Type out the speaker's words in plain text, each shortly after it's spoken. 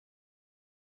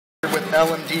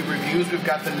L&D reviews. We've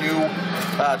got the new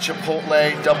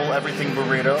Chipotle double everything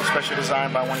burrito, specially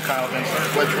designed by one Kyle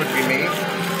Vincent, which would be me.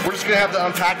 We're just going to have the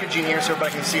unpackaging here so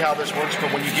everybody can see how this works for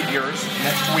when you get yours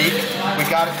next week. We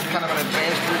got it kind of an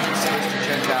advanced version series to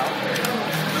check out.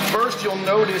 First, you'll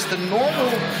notice the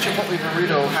normal Chipotle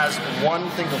burrito has one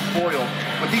thing of foil.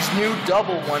 With these new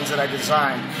double ones that I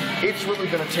designed, it's really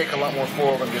going to take a lot more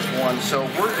foil than just one. So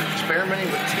we're experimenting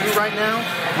with 2 right now.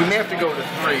 We may have to go to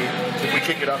 3 if we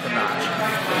kick it up a notch.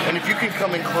 And if you can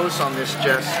come in close on this,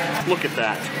 Jess, look at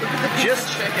that. Just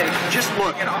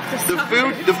look.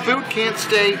 The food can't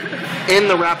stay in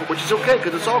the wrapper, which is okay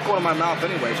because it's all going in my mouth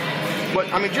anyways.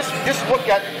 But I mean, just look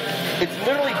at. It's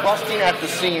literally busting at the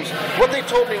seams. What they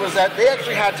told me was that they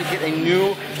actually had to get a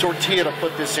new tortilla to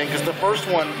put this in because the first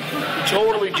one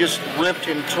totally just ripped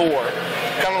and tore.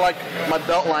 Kind of like my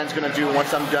belt line's going to do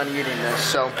once I'm done eating this.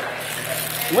 So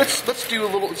let's get a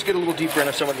little deeper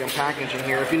into some of the unpackaging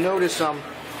here. If you notice,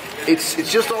 it's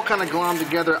just all kind of glommed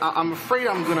together. I'm afraid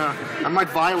I might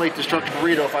violate the structured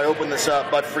burrito if I open this up.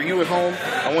 But for you at home,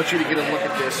 I want you to get a look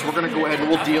at this. We're going to go ahead and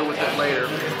we'll deal with it later.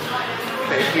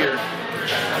 Okay, here.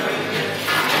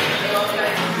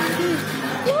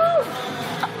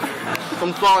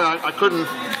 I'm sorry, I couldn't.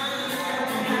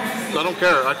 I don't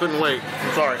care. I couldn't wait.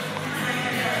 I'm sorry.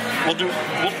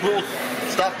 We'll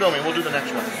stop filming. We'll do the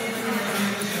next one.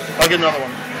 I'll get another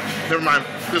one. Never mind.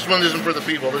 This one isn't for the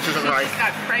people. This isn't right. It's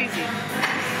got crazy.